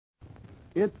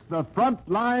It's the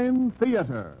Frontline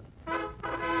Theater.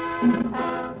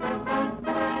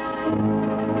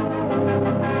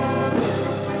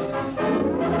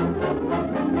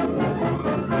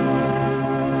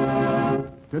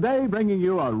 Today, bringing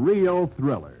you a real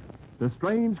thriller, The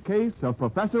Strange Case of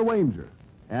Professor Wainger,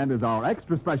 and as our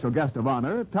extra special guest of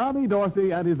honor, Tommy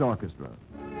Dorsey and his orchestra.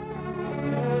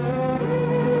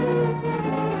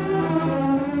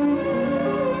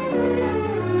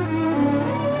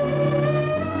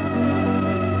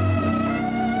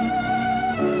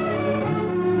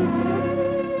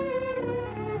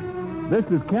 This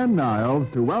is Ken Niles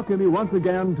to welcome you once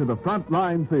again to the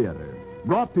Frontline Theater,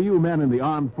 brought to you men in the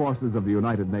armed forces of the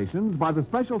United Nations by the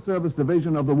Special Service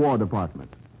Division of the War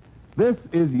Department. This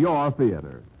is your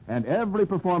theater, and every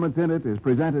performance in it is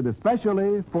presented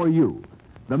especially for you,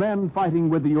 the men fighting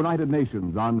with the United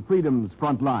Nations on freedom's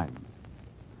front lines.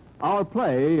 Our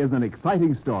play is an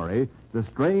exciting story, The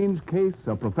Strange Case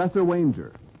of Professor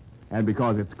Wainger. And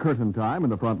because it's curtain time in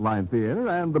the Frontline Theater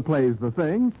and the play's the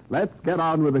thing, let's get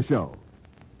on with the show.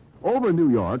 Over New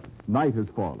York, night has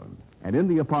fallen, and in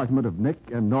the apartment of Nick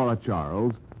and Nora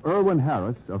Charles, Irwin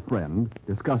Harris, a friend,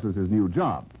 discusses his new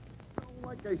job.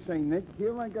 Like I say, Nick,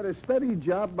 here I got a steady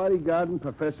job bodyguarding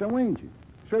Professor Wainger.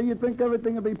 Sure you think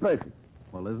everything will be perfect?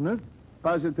 Well, isn't it?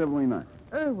 Positively not.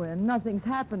 Irwin, nothing's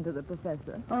happened to the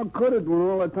professor. How could it when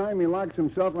all the time he locks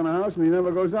himself in a house and he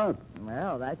never goes out?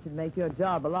 Well, that should make your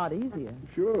job a lot easier.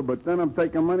 Sure, but then I'm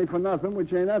taking money for nothing,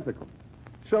 which ain't ethical.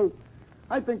 So,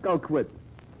 I think I'll quit.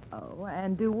 Oh,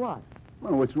 and do what?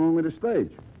 Well, what's wrong with the stage?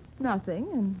 Nothing,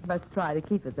 and let's try to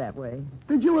keep it that way.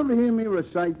 Did you ever hear me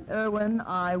recite? Irwin,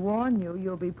 I warn you,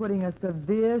 you'll be putting a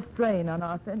severe strain on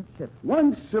our friendship.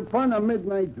 Once upon a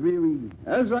midnight dreary,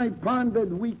 as I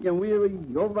pondered weak and weary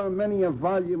over many a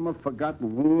volume of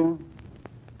forgotten war,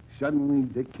 suddenly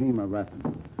there came a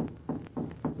rapping.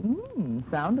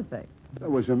 Sound effect.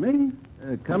 That wasn't me.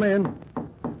 Come in.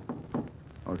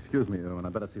 Oh, excuse me, Irwin. I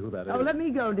better see who that is. Oh, let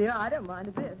me go, dear. I don't mind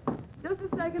a bit. Just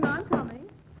a second, I'm coming.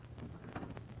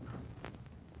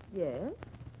 Yes?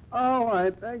 Oh, I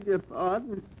beg your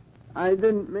pardon. I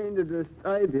didn't mean to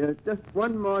disturb you. Just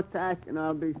one more tack and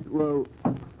I'll be through.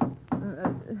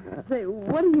 Say,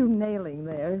 what are you nailing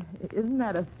there? Isn't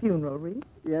that a funeral wreath?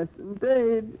 Yes,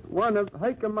 indeed. One of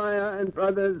Heikemeyer and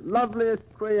Brothers' loveliest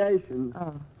creations.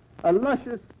 Oh. A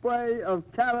luscious spray of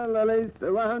calla lilies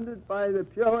surrounded by the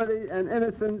purity and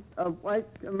innocence of white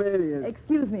camellias.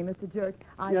 Excuse me, Mr. Jerk.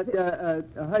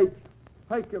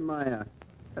 Heikemeyer.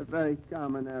 A very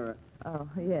common error. Oh,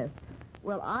 yes.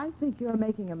 Well, I think you're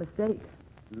making a mistake.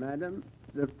 Madam,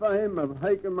 the firm of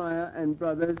Heikemeyer and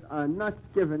Brothers are not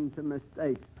given to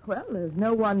mistakes. Well, there's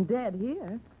no one dead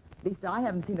here. At least I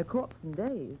haven't seen a corpse in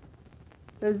days.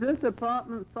 Is this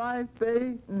apartment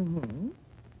 5B? Mm-hmm.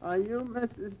 Are you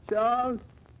Mrs. Charles?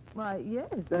 Why,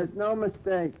 yes. There's no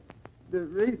mistake. The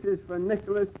wreath is for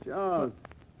Nicholas Charles.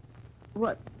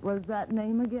 What was that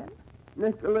name again?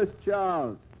 Nicholas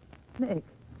Charles. Nick.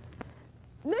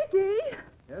 Nicky!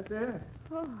 Yes, dear?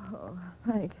 Oh,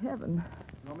 thank heaven.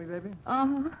 You know me, baby?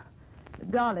 Uh-huh.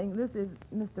 Darling, this is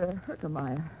Mr.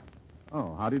 Herkemeyer.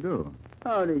 Oh, how do you do?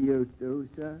 How do you do,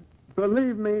 sir?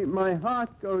 Believe me, my heart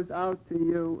goes out to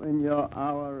you in your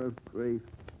hour of grief.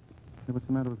 Hey, what's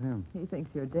the matter with him? He thinks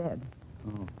you're dead.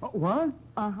 Oh, what?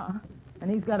 Uh-huh. And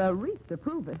he's got a wreath to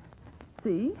prove it.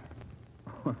 See?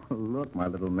 Well, look, my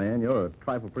little man, you're a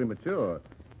trifle premature.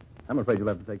 I'm afraid you'll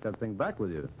have to take that thing back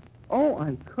with you. Oh,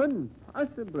 I couldn't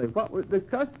possibly. What would the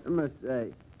customer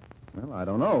say? Well, I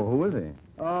don't know. Who is he?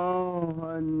 Oh,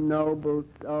 a noble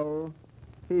soul.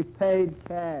 He paid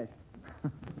cash.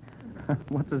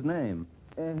 What's his name?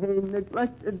 He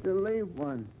neglected to leave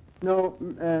one. No,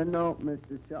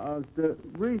 Mr. Charles. The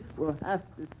wreath will have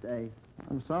to stay.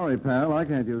 I'm sorry, pal. I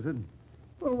can't use it.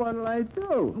 Well, what'll I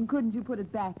do? Couldn't you put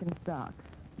it back in stock?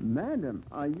 Madam,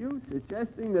 are you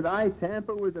suggesting that I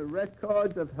tamper with the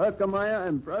records of Herkemeyer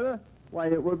and Brother? Why,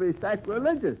 it would be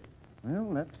sacrilegious.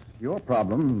 Well, that's your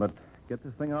problem, but get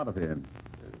this thing out of here.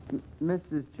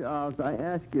 Mrs. Charles, I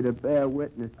ask you to bear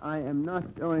witness. I am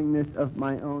not doing this of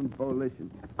my own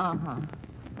volition. Uh-huh.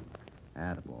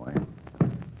 Attaboy.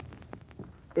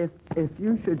 If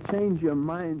you should change your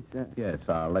mind, sir... Yes,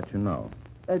 I'll let you know.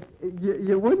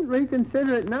 You wouldn't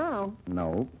reconsider it now.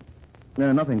 No.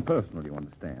 Nothing personal, you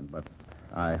understand, but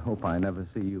I hope I never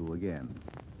see you again.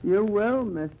 You will,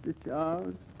 Mr.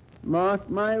 Charles. Mark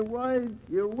my words,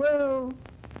 you will.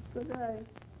 Good day.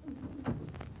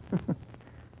 Did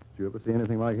you ever see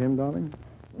anything like him, darling?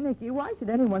 Nicky, why should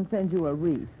anyone send you a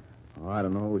wreath? Oh, I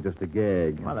don't know. It was just a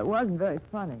gag. Well, it wasn't very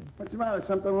funny. What's the matter?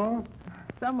 Something wrong?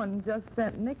 Someone just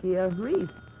sent Nicky a wreath.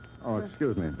 Oh,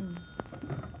 excuse me.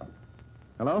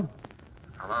 Hello?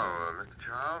 Hello, Mr.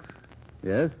 Charles?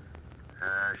 Yes?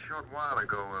 A short while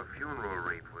ago, a funeral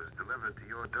wreath was delivered to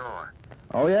your door.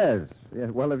 Oh, yes.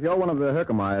 Well, if you're one of the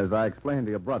Herkemeyers, I explained to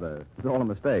your brother. It's all a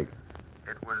mistake.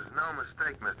 It was no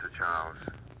mistake, Mr. Charles.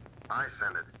 I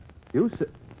sent it. You said...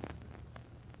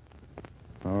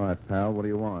 All right, pal, what do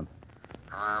you want?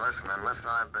 Listen, unless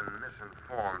I've been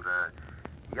misinformed,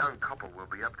 a young couple will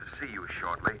be up to see you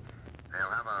shortly. They'll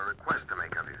have a request to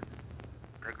make of you.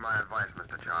 Take my advice,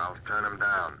 Mr. Charles. Turn them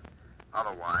down.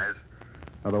 Otherwise...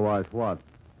 Otherwise what?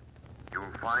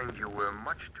 You'll find you were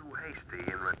much too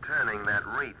hasty in returning that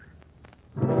wreath.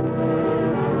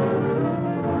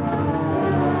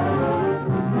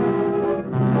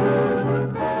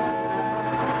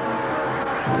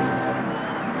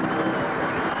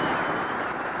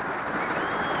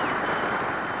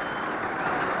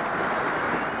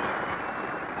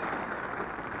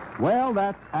 Well,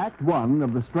 that's Act One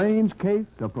of The Strange Case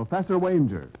of Professor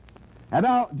Wainger. And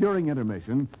now, during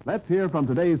intermission, let's hear from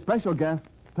today's special guests,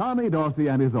 Tommy Dorsey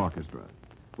and his orchestra.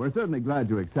 We're certainly glad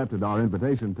you accepted our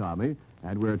invitation, Tommy,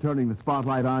 and we're turning the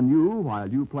spotlight on you while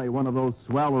you play one of those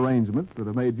swell arrangements that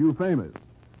have made you famous.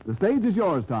 The stage is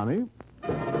yours, Tommy.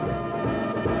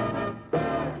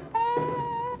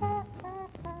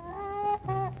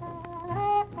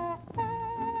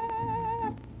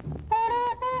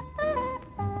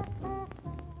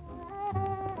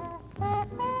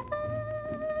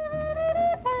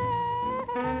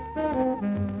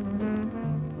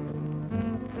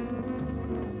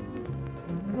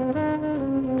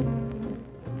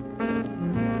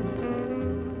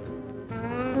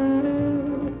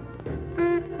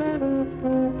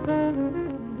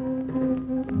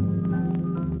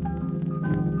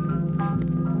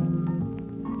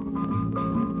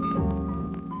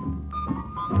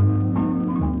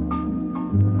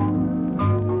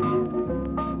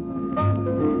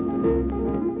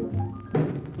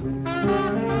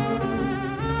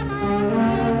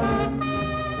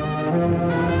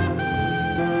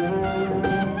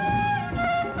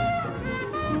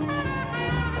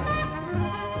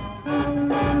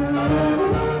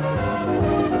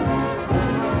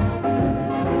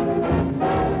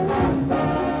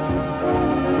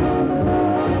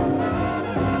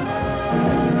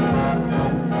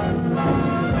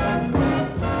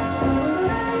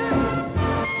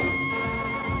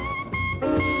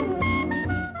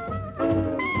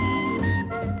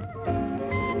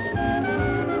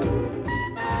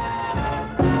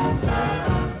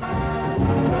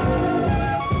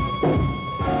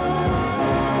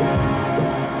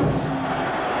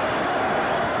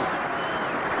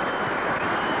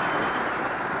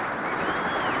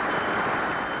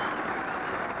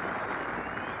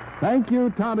 Thank you,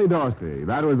 Tommy Dorsey.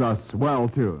 That was a swell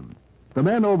tune. The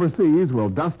men overseas will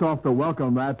dust off the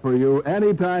welcome mat for you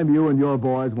anytime you and your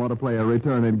boys want to play a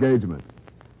return engagement.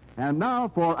 And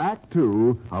now for Act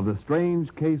Two of The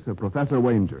Strange Case of Professor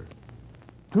Wainger.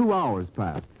 2 hours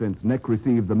passed since Nick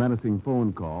received the menacing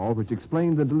phone call which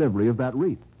explained the delivery of that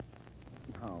wreath.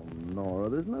 Oh, Nora,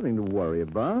 there's nothing to worry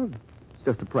about. It's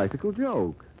just a practical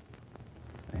joke.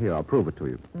 Here, I'll prove it to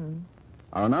you.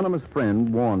 Our anonymous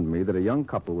friend warned me that a young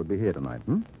couple would be here tonight.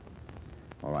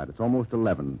 All right, it's almost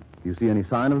 11. Do you see any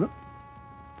sign of them?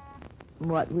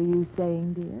 What were you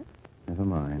saying, dear? Never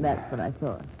mind. That's what I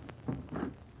thought.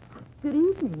 Good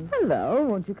evening. Hello.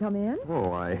 Won't you come in?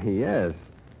 Oh, yes.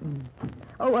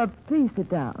 Oh, please sit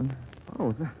down.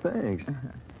 Oh, thanks.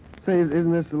 Say,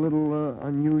 isn't this a little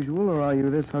unusual, or are you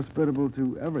this hospitable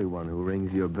to everyone who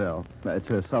rings your bell? It's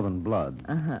her southern blood.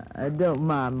 Don't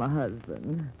mind my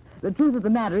husband. The truth of the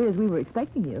matter is we were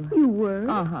expecting you. You were?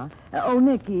 Oh,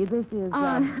 Nicky, this is...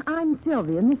 I'm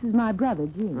Sylvia, and this is my brother,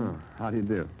 Gene. Oh, how do you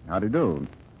do? How do you do?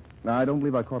 I don't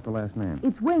believe I caught the last name.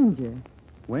 It's Wainger.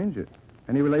 Wainger?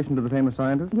 Any relation to the famous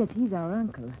scientist? Yes, he's our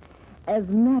uncle. As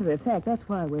a matter of fact, that's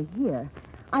why we're here.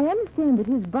 I understand that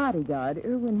his bodyguard,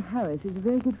 Irwin Harris, is a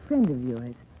very good friend of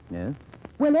yours. Yes?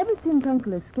 Well, ever since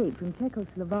Uncle escaped from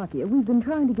Czechoslovakia, we've been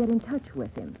trying to get in touch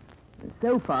with him.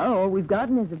 So far, all we've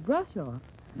gotten is a brush-off.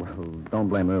 Well, don't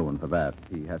blame Irwin for that.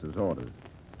 He has his orders.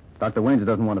 Dr. Wainger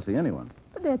doesn't want to see anyone.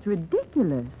 But that's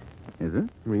ridiculous. Is it?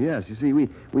 Well, yes, you see, we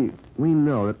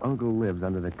know that Uncle lives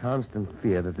under the constant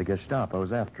fear that the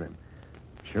Gestapo's after him.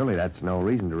 Surely that's no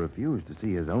reason to refuse to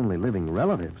see his only living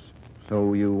relatives.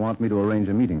 So you want me to arrange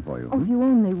a meeting for you? Oh, if you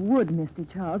only would, Mr.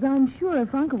 Charles. I'm sure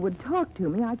if Uncle would talk to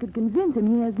me, I could convince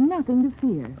him he has nothing to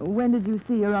fear. When did you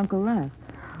see your uncle last?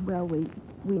 Well, we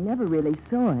never really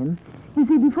saw him. You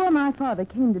see, before my father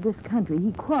came to this country,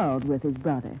 he quarreled with his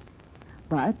brother.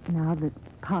 But now that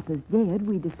Papa's dead,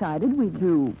 we decided we'd...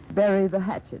 To bury the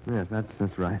hatchet. Yes,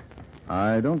 that's right.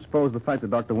 I don't suppose the fact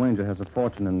that Dr. Wainger has a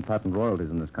fortune in patent royalties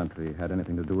in this country had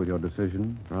anything to do with your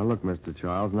decision? Now, look, Mr.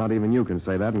 Charles, not even you can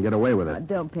say that and get away with it.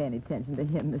 Don't pay any attention to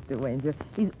him, Mr. Wainger.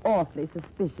 He's awfully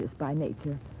suspicious by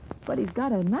nature. But he's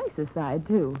got a nicer side,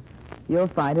 too. You'll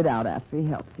find it out after he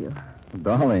helps you.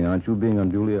 Darling, aren't you being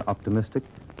unduly optimistic?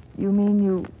 You mean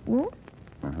you won't?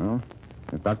 Uh-huh.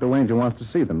 If Dr. Wainger wants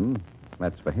to see them,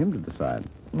 that's for him to decide.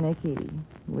 Nicky,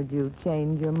 would you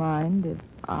change your mind if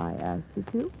I asked you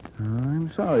to?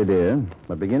 I'm sorry, dear.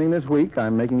 But beginning this week,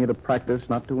 I'm making it a practice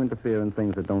not to interfere in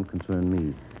things that don't concern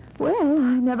me. Well,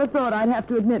 I never thought I'd have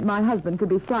to admit my husband could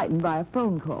be frightened by a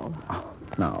phone call. Oh,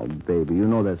 now, baby, you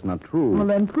know that's not true. Well,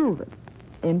 then prove it.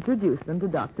 Introduce them to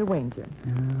Dr. Wainger.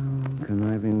 Oh,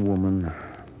 conniving woman.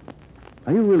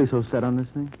 Are you really so set on this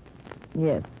thing?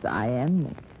 Yes, I am,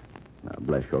 Nick. Now,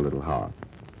 bless your little heart.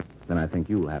 Then I think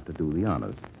you'll have to do the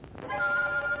honors.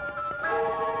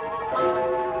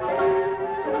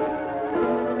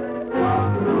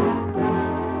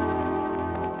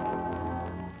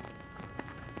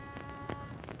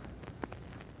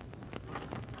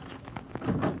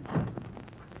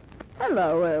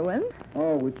 Hello, Irwin.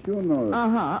 Oh, it's you, Nora.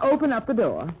 Uh-huh. Open up the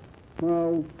door.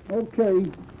 Oh,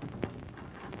 okay.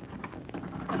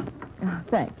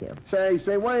 Thank you.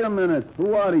 Say, wait a minute.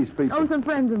 Who are these people? Oh, some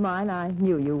friends of mine. I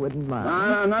knew you wouldn't mind.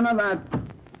 No, none of that.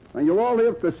 Now, you're all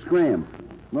here for scram.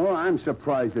 No, I'm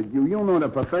surprised at you. You know the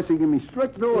professor gave me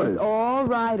strict orders. It's all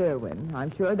right, Irwin.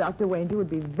 I'm sure Dr. Wainger would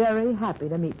be very happy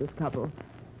to meet this couple.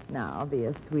 Now, be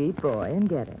a sweet boy and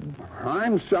get him.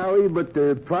 I'm sorry, but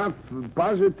the prof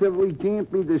positively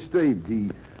can't be disturbed.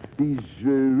 He's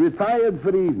retired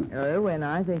for the evening. Irwin,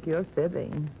 I think you're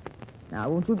fibbing. Now,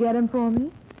 won't you get him for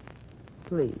me?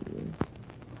 Please.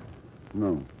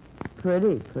 No.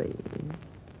 Pretty please.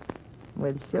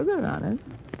 With sugar on it.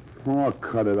 Oh,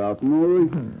 cut it out, Nora.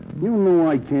 You know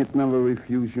I can't never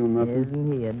refuse you nothing.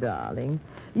 Isn't he a darling?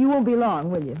 You won't be long,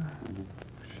 will you?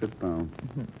 Sit down.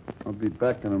 I'll be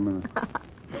back in a minute.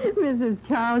 Mrs.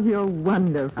 Charles, you're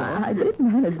wonderful. I did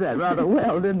manage that rather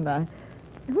well, didn't I?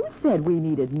 Who said we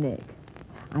needed Nick?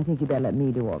 I think you better let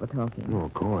me do all the talking. Oh,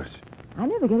 of course. I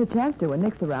never get a chance to when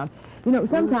Nick's around. You know,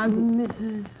 sometimes...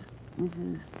 Mrs.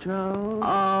 Charles?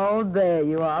 Oh, there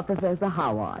you are, Professor.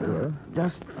 How are you?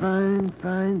 Just fine.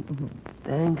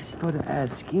 Thanks for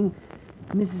asking.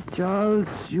 Mrs. Charles,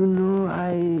 you know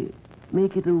I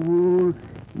make it a rule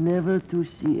never to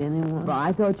see anyone. Well,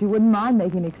 I thought you wouldn't mind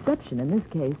making an exception in this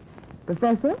case.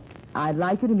 Professor, I'd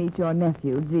like you to meet your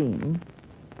nephew, Jean.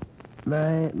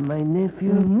 My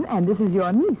nephew? Mm-hmm. And this is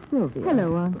your niece, Sylvia.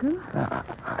 Hello, Uncle.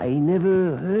 I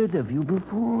never heard of you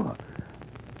before.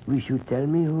 You should tell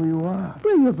me who you are.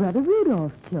 We're your brother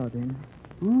Rudolph's children.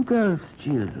 Rudolph's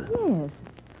children? Yes.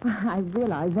 I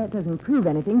realize that doesn't prove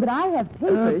anything, but I have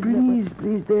papers.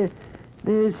 Please,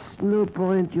 there's no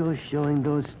point you're showing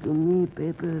those to me.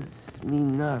 Papers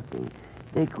mean nothing.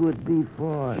 They could be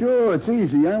forged. Sure, it's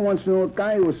easy. I once knew a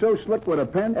guy who was so slick with a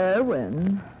pen.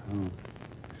 Irwin. Oh,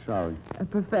 sorry.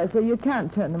 Professor, you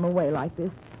can't turn them away like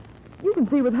this. You can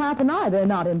see with half an eye they're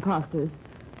not imposters.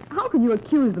 How can you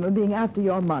accuse them of being after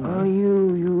your money? Oh,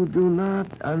 you do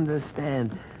not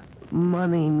understand.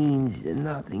 Money means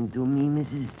nothing to me,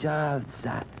 Mrs. Charles.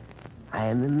 I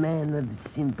am a man of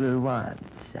simple wants.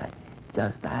 I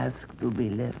just ask to be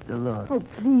left alone. Oh,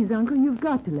 please, Uncle, you've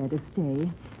got to let us stay.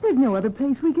 There's no other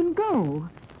place we can go.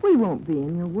 We won't be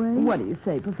in your way. What do you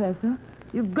say, Professor?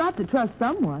 You've got to trust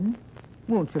someone.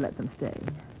 Won't you let them stay?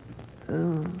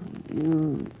 Oh,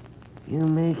 you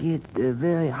make it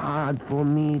very hard for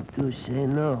me to say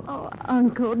no. Oh,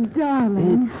 Uncle,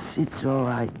 darling. It's all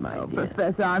right, my dear.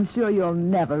 Professor, I'm sure you'll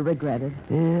never regret it.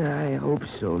 Yeah, I hope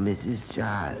so, Mrs.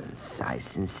 Charles. I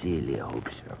sincerely hope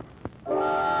so.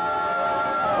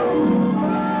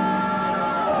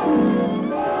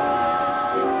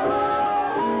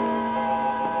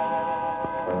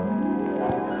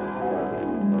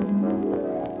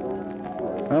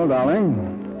 Well,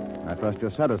 darling, I trust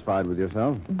you're satisfied with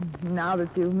yourself. Now that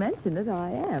you've mentioned it,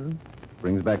 I am.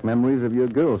 Brings back memories of your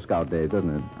Girl Scout days, doesn't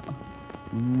it?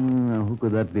 Now, who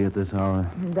could that be at this hour?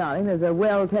 Darling, there's a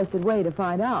well-tested way to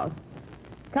find out.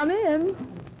 Come in.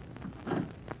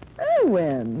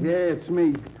 Irwin. Yeah, it's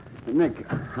me. Nick,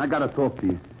 I got to talk to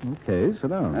you. Okay, sit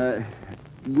down.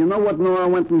 You know what Nora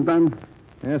went and done?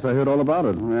 Yes, I heard all about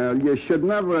it. Well, you should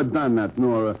never have done that,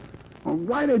 Nora. Well,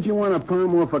 why did you want to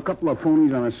palm off a couple of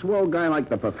phonies on a swell guy like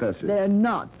the professor? They're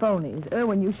not phonies.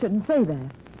 Irwin, you shouldn't say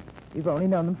that. You've only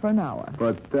known them for an hour.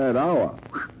 But that hour.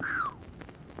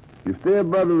 If they're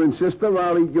brother and sister,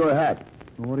 I'll eat your hat.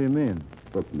 What do you mean?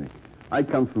 Look, Nick, I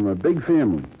come from a big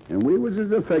family, and we was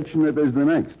as affectionate as the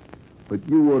next. But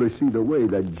you ought to see the way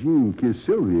that Jean kissed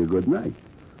Sylvia goodnight.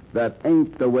 That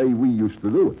ain't the way we used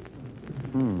to do it.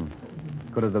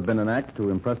 Could it have been an act to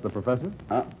impress the professor?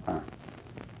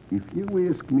 If you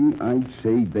ask me, I'd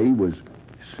say they was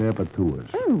saboteurs.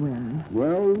 Erwin.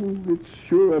 Well, it's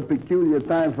sure a peculiar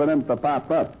time for them to pop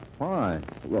up. Why?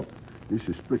 Look, this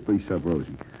is strictly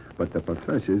sub-rosy, but the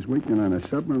professor's working on a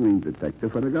submarine detector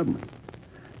for the government.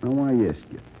 Now, I ask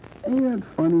you, ain't it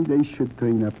funny they should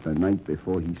turn up the night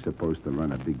before he's supposed to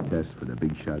run a big test for the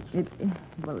big shots?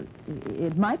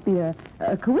 It might be a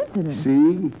coincidence.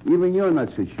 See? Even you're not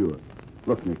so sure.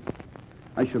 Look, Nick,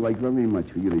 I should like very much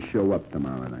for you to show up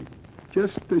tomorrow night,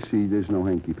 just to see there's no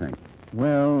hanky-panky.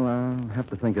 Well, I'll have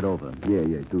to think it over.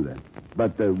 Yeah, do that.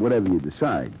 But whatever you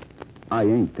decide, I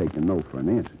ain't taking no for an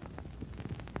answer.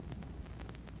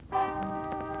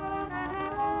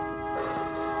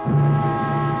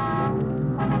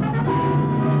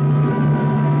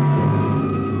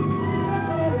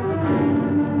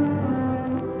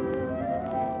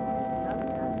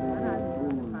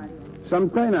 Some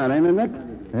turnout, ain't it, Nick?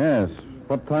 Yes.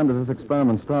 What time does this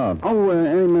experiment start? Oh,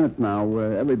 any minute now.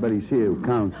 Everybody's here who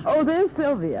counts. Oh, there's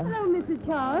Sylvia. Hello, Mrs.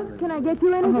 Charles. Can I get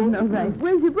you anything? Oh, no, thanks.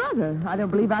 Where's your brother? I don't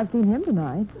believe I've seen him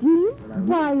tonight. Gene?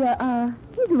 Why,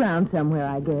 He's around somewhere,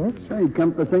 I guess. Say,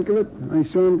 come to think of it, I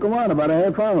saw him go out about a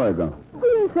half hour ago.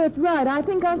 Yes, that's right. I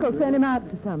think Uncle sent him out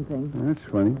for something. That's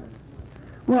funny.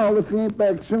 Well, if he ain't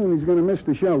back soon, he's going to miss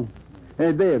the show.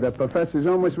 Hey, there, the professor's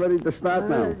almost ready to start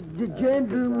now. The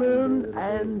gentlemen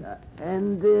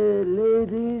and the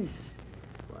ladies,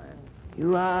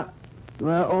 you are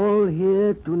all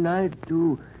here tonight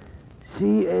to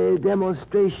see a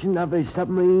demonstration of a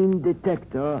submarine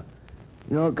detector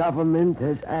your government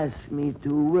has asked me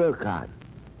to work on.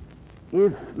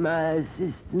 If my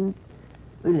assistant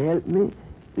will help me,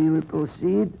 we will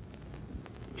proceed.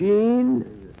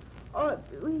 Jean? Oh,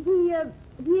 he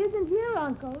isn't here,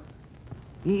 Uncle.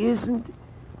 He isn't?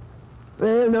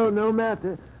 Well, no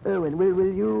matter. Erwin,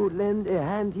 will you lend a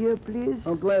hand here, please?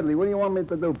 Oh, gladly. What do you want me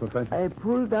to do, Professor? I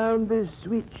pull down the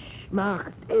switch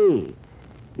marked A.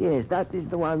 Yes, that is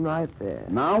the one right there.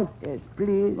 Now? Yes,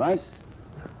 please. Right.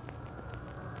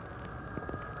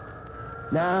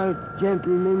 Now,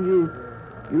 gentlemen,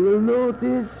 you will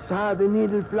notice how the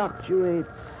needle fluctuates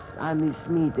on this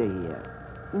meter here.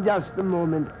 In just a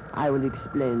moment, I will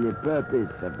explain the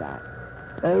purpose of that.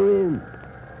 Erwin,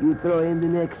 you throw in the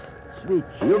next switch.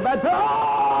 You betcha!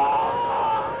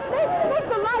 Nick,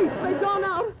 the lights! They've gone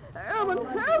out.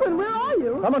 Erwin, where are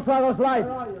you? Someone try those lights.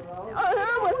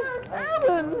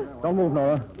 Erwin! Don't move,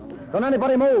 Nora. Don't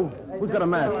anybody move. Who's got a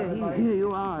match? Here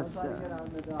you are, sir.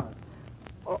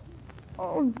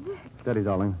 Oh, Nick, Steady,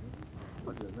 darling.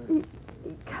 he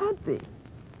can't be.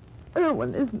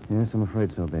 Erwin isn't. Yes, I'm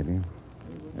afraid so, baby.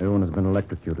 Everyone has been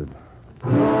electrocuted.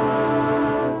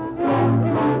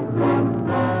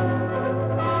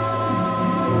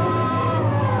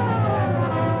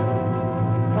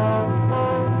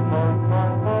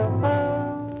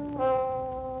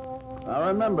 Now,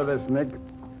 remember this, Nick.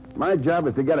 My job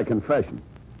is to get a confession.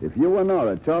 If you and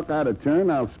Nora talk out of turn,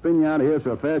 I'll spin you out of here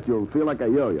so fast you'll feel like a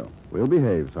yo-yo. We'll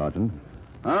behave, Sergeant.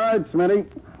 All right, Smitty.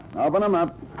 Open them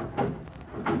up.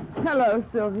 Hello,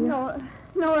 Sylvia.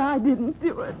 No, I didn't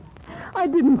do it. I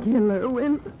didn't kill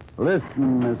Erwin.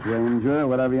 Listen, Miss Wainger,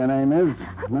 whatever your name is,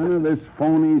 none of this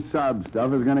phony sob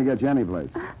stuff is going to get you anyplace.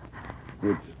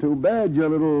 It's too bad your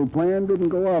little plan didn't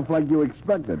go off like you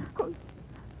expected.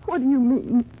 What do you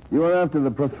mean? You were after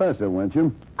the professor, weren't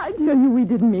you? I tell you, we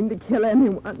didn't mean to kill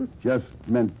anyone. Just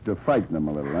meant to frighten him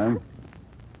a little, huh?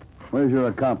 Where's your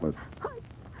accomplice?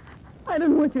 I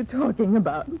don't know what you're talking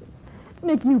about.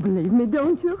 Nick, you believe me,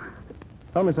 don't you?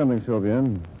 Tell me something, Sylvia.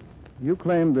 You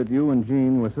claimed that you and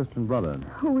Jean were sister and brother.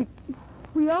 Oh,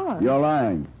 we are. You're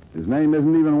lying. His name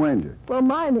isn't even Wainger. Well,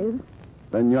 mine is.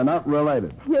 Then you're not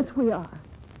related. Yes, we are.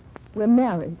 We're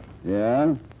married.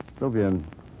 Yeah? Sylvia, do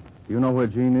you know where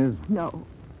Jean is? No.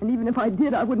 And even if I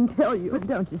did, I wouldn't tell you. But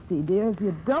don't you see, dear, if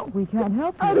you don't, we can't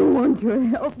help you. I don't want your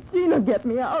help. Gina, get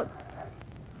me out.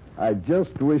 I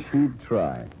just wish he'd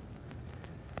try.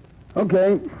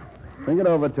 Okay. Think it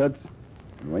over, Toots.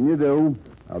 And when you do,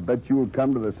 I'll bet you'll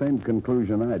come to the same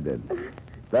conclusion I did.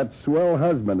 That swell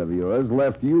husband of yours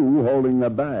left you holding the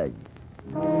bag.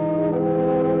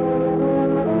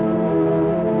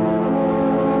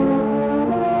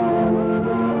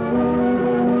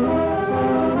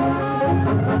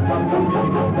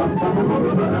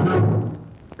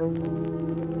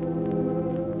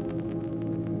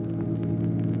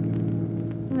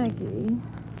 Nicky,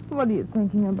 what are you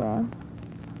thinking about?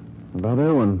 About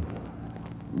Erwin.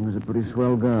 He was a pretty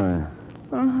swell guy.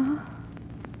 Uh-huh.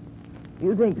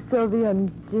 You think Sylvia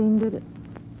and Jean did it?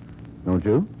 Don't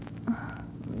you?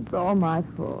 It's all my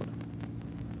fault.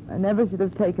 I never should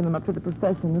have taken them up to the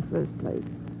professor in the first place.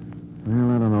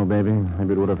 Well, I don't know, baby.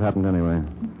 Maybe it would have happened anyway.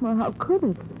 Well, how could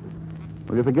it?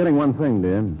 Well, you're forgetting one thing,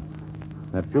 dear.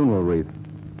 That funeral wreath.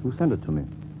 Who sent it to me?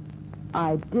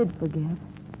 I did forget.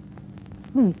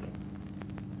 Nick,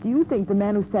 do you think the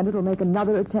man who sent it will make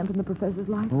another attempt in the professor's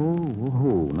life?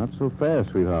 Oh, not so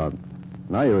fast, sweetheart.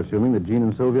 Now you're assuming that Jean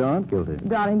and Sylvia aren't guilty.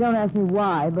 Darling, don't ask me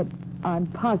why, but I'm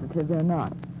positive they're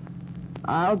not.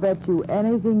 I'll bet you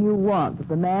anything you want that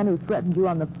the man who threatened you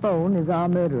on the phone is our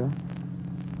murderer.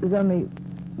 There's only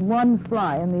one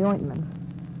fly in the ointment.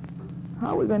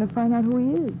 How are we going to find out who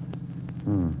he is?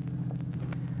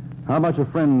 How about your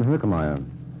friend Herkemeyer?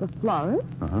 The florist?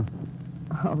 Uh-huh.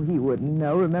 Oh, he wouldn't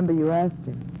know. Remember you asked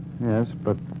him. Yes,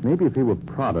 but maybe if he were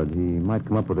prodded, he might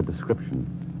come up with a description.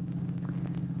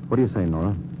 What do you say,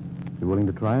 Nora? You willing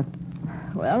to try it?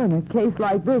 Well, in a case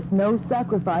like this, no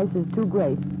sacrifice is too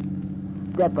great.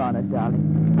 Step on it, darling.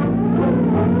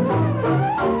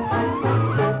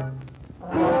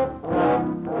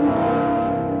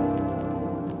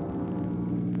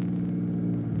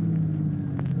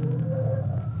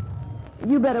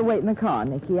 You better wait in the car,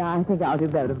 Nicky. I think I'll do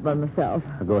better by myself.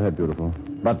 Go ahead, beautiful.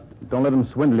 But don't let him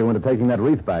swindle you into taking that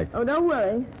wreath back. Oh, don't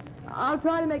worry. I'll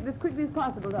try to make this quickly as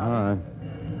possible, darling. All right.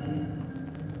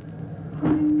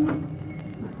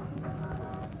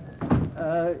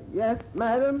 Yes,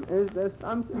 madam. Is there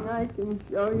something I can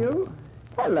show you?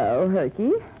 Hello,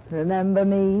 Herky. Remember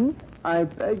me? I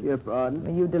beg your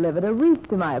pardon. You delivered a wreath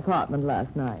to my apartment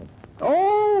last night.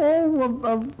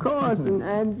 Of course.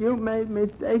 and you made me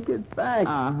take it back.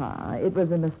 Uh-huh. It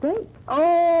was a mistake.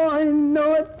 Oh, I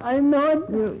know it.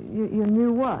 You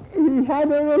knew what? He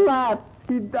had a relapse.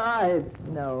 He died.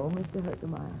 No, Mr.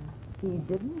 Herkemeyer. He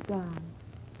didn't die.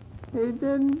 He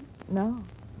didn't? No.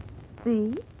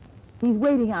 See? He's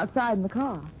waiting outside in the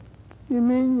car. You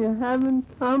mean you haven't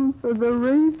come for the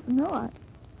wreath? No,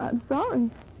 I'm sorry.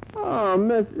 Oh,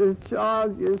 Mrs.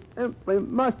 Charles, you simply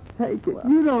must take it.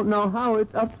 You don't know how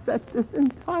it's upset this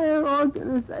entire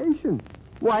organization.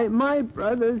 Why, my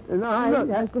brothers and I... Look,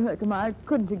 Mr. Herkemeyer,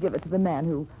 couldn't you give it to the man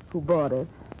who bought it?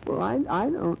 Well, I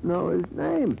don't know his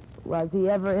name. Was he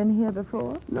ever in here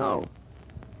before? No.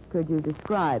 Could you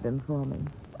describe him for me?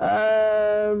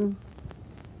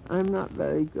 I'm not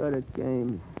very good at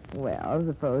games. Well,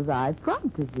 suppose I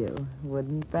prompted you.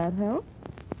 Wouldn't that help?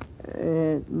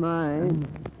 It might.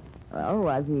 Well,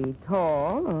 was he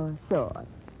tall or short?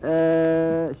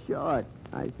 Short,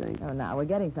 I think. Oh, now we're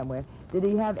getting somewhere. Did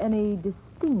he have any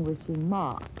distinguishing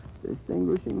marks?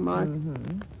 Distinguishing marks?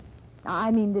 Mm-hmm.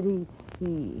 I mean, did he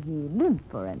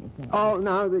limp or anything? Oh,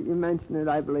 now that you mention it,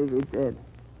 I believe he did.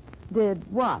 Did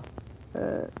what?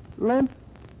 Limp?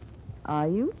 Are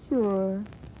you sure?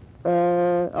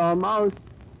 Almost.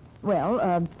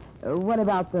 Well, what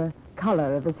about the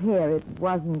color of his hair? It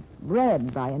wasn't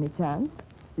red by any chance?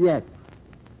 Yes.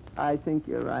 I think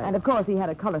you're right. And, of course, he had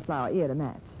a cauliflower ear to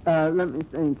match. Let me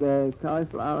think.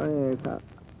 Cauliflower ear.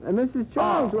 Mrs.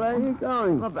 Charles, where are you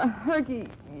going? Well, Herky,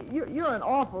 you're an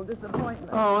awful disappointment.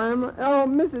 Oh,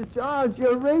 Mrs. Charles,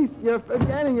 you're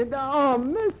forgetting it. Oh,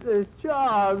 Mrs.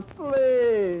 Charles,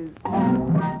 please.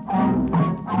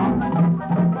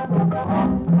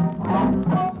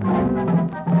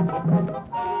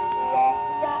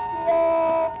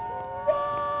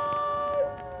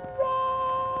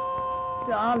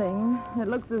 Darling, it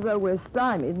looks as though we're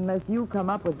stymied unless you come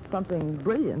up with something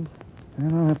brilliant.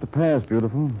 And I'll have to pass,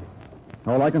 beautiful.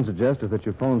 All I can suggest is that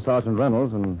you phone Sergeant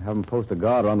Reynolds and have him post a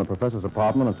guard around the professor's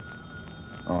apartment.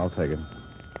 Oh, I'll take it.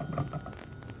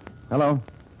 Hello?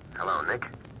 Hello, Nick.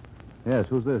 Yes,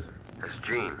 who's this? It's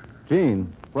Jean.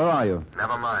 Jean, where are you?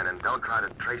 Never mind, and don't try to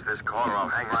trace this call or I'll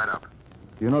hang right up.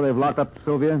 Do you know they've locked up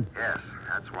Sylvia? Yes,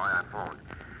 that's why I phoned.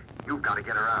 You've got to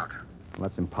get her out. Well,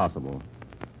 that's impossible.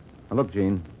 Now, look,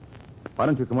 Jean, why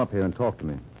don't you come up here and talk to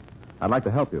me? I'd like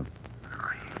to help you.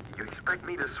 You expect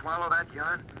me to swallow that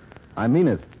yarn? I mean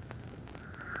it.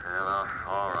 Well,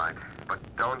 all right. But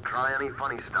don't try any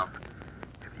funny stuff.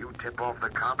 If you tip off the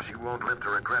cops, you won't live to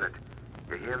regret it.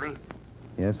 You hear me?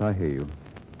 Yes, I hear you.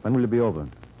 When will you be over?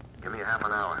 Give me half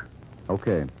an hour.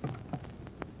 Okay.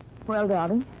 Well,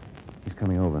 darling, He's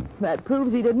coming over. that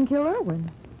proves he didn't kill Irwin.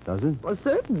 Does it? Well,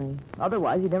 certainly.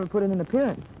 Otherwise, he'd never put in an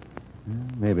appearance.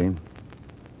 Maybe.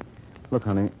 Look,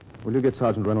 honey, will you get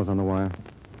Sergeant Reynolds on the wire?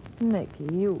 Nicky,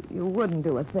 you wouldn't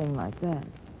do a thing like that.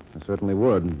 I certainly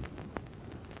would. Do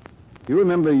you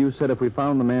remember you said if we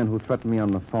found the man who threatened me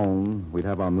on the phone, we'd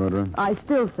have our murderer? I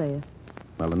still say it.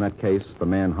 Well, in that case, the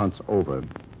man hunts over.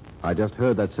 I just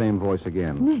heard that same voice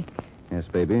again. Nick. Yes,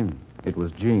 baby. It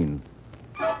was Jean.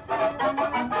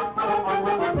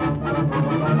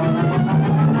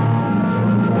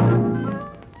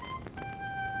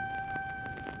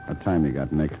 What time you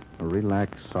got, Nick?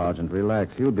 Relax, Sergeant,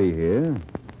 relax. He'll be here.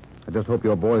 I just hope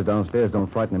your boys downstairs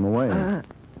don't frighten him away.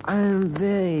 I'm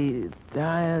very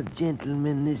tired,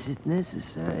 gentlemen. Is it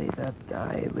necessary that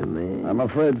I remain? I'm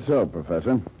afraid so, Professor.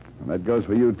 And that goes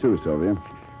for you, too, Sylvia.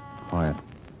 Quiet.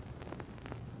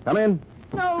 Come in.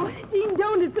 No, Gene,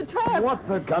 don't. It's a trap. What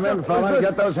the... Come in, fella.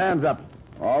 Get those hands up.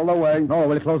 All the way. No,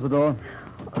 will you close the door?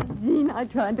 Oh, Gene, I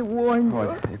tried to warn you.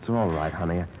 Oh, it's all right,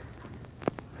 honey.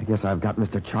 I guess I've got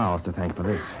Mr. Charles to thank for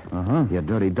this. Uh-huh. You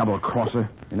dirty double-crosser.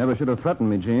 You never should have threatened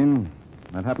me, Gene.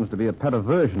 That happens to be a pet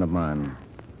aversion of mine.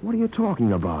 What are you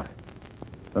talking about?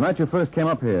 The night you first came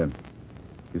up here,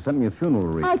 you sent me a funeral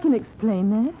wreath. I can explain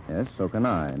that. Yes, so can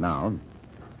I. Now,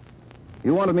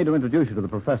 you wanted me to introduce you to the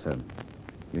professor.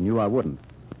 You knew I wouldn't.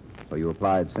 So you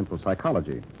applied simple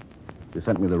psychology. You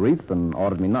sent me the wreath and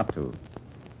ordered me not to.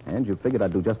 And you figured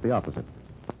I'd do just the opposite.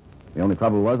 The only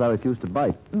trouble was I refused to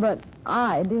bite. But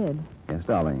I did. Yes,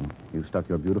 darling. You stuck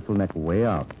your beautiful neck way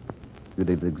out. You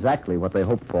did exactly what they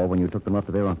hoped for when you took them up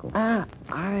to their uncle. I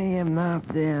am not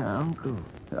their uncle.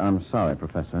 I'm sorry,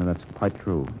 Professor. That's quite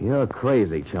true. You're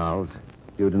crazy, Charles.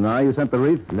 You deny you sent the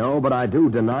wreath? No, but I do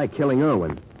deny killing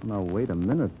Irwin. Now, wait a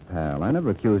minute, pal. I never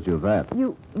accused you of that.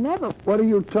 You never... What are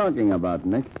you talking about,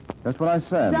 Nick? That's what I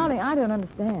said. Darling, I don't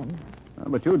understand.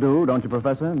 But you do, don't you,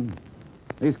 Professor?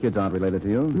 These kids aren't related to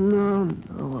you.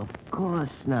 No, of course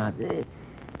not.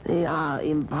 They are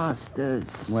imposters.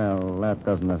 Well, that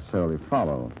doesn't necessarily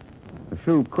follow. The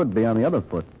shoe could be on the other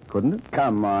foot, couldn't it?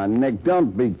 Come on, Nick.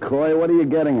 Don't be coy. What are you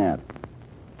getting at?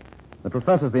 The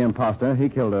professor's the imposter. He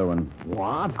killed Irwin.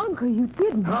 What? Uncle, you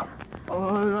didn't.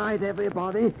 All right,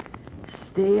 everybody.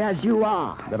 Stay as you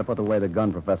are. Better put away the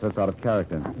gun, Professor. It's out of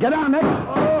character. Get down, Nick!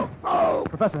 Oh!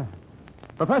 Professor!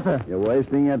 Professor! You're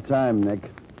wasting your time, Nick.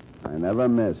 I never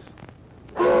miss.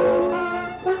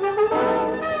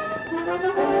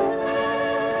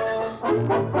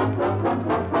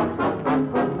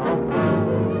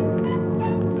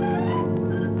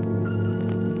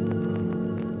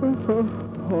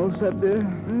 All set, dear?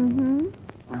 Mm-hmm.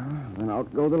 Then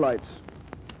out go the lights.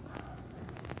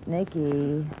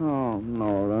 Nicky. Oh,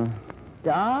 Nora.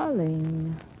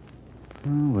 Darling.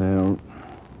 Oh, well,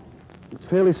 it's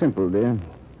fairly simple, dear.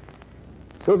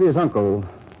 Sylvia's uncle,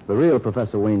 the real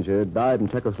Professor Wainger, died in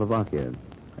Czechoslovakia,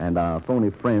 and our phony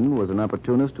friend was an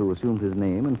opportunist who assumed his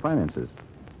name and finances.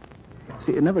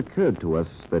 See, it never occurred to us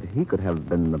that he could have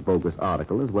been the bogus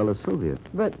article as well as Sylvia.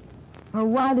 But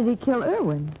why did he kill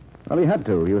Irwin? Well, he had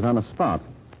to. He was on the spot.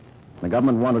 The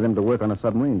government wanted him to work on a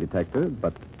submarine detector,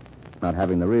 but not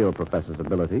having the real professor's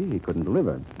ability, he couldn't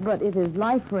deliver. But if his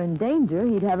life were in danger,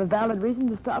 he'd have a valid reason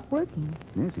to stop working.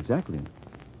 Yes, exactly.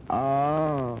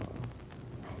 Oh.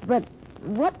 But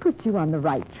what put you on the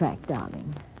right track,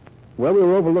 darling? Well, we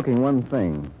were overlooking one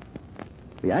thing.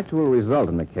 The actual result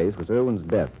in the case was Irwin's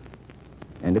death.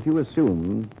 And if you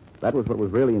assume that was what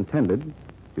was really intended,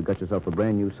 you got yourself a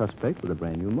brand new suspect with a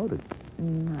brand new motive.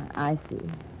 I see.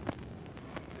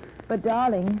 But,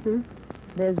 darling,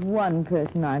 there's one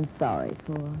person I'm sorry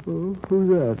for. Who's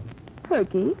that?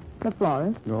 Perky, the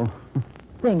florist. No.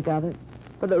 Think of it.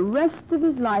 For the rest of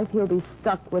his life, he'll be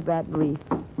stuck with that wreath.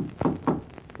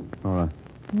 All right.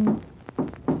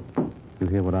 You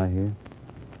hear what I hear?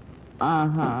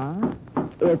 Uh-huh.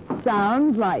 It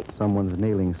sounds like Someone's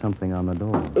nailing something on the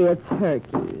door. it's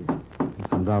Herky. Yes,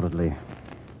 undoubtedly.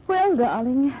 Well,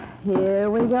 darling, here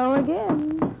we go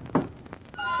again.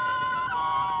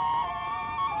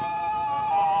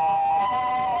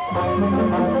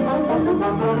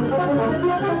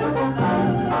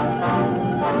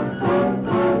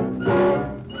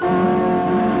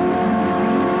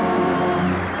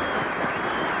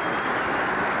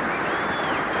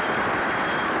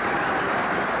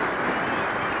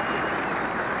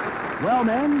 Well,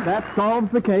 men, that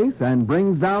solves the case and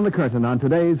brings down the curtain on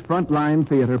today's Frontline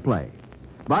Theater play.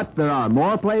 But there are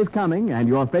more plays coming, and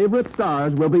your favorite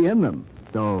stars will be in them.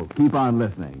 So keep on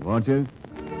listening, won't you?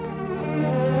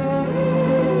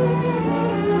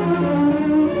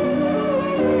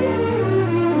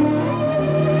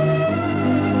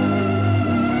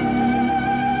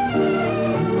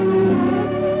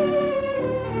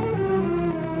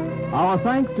 Our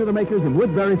thanks to the makers of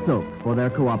Woodbury Soap for their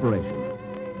cooperation.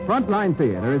 Frontline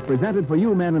Theater is presented for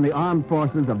you men in the armed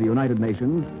forces of the United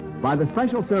Nations by the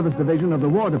Special Service Division of the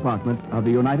War Department of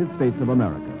the United States of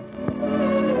America.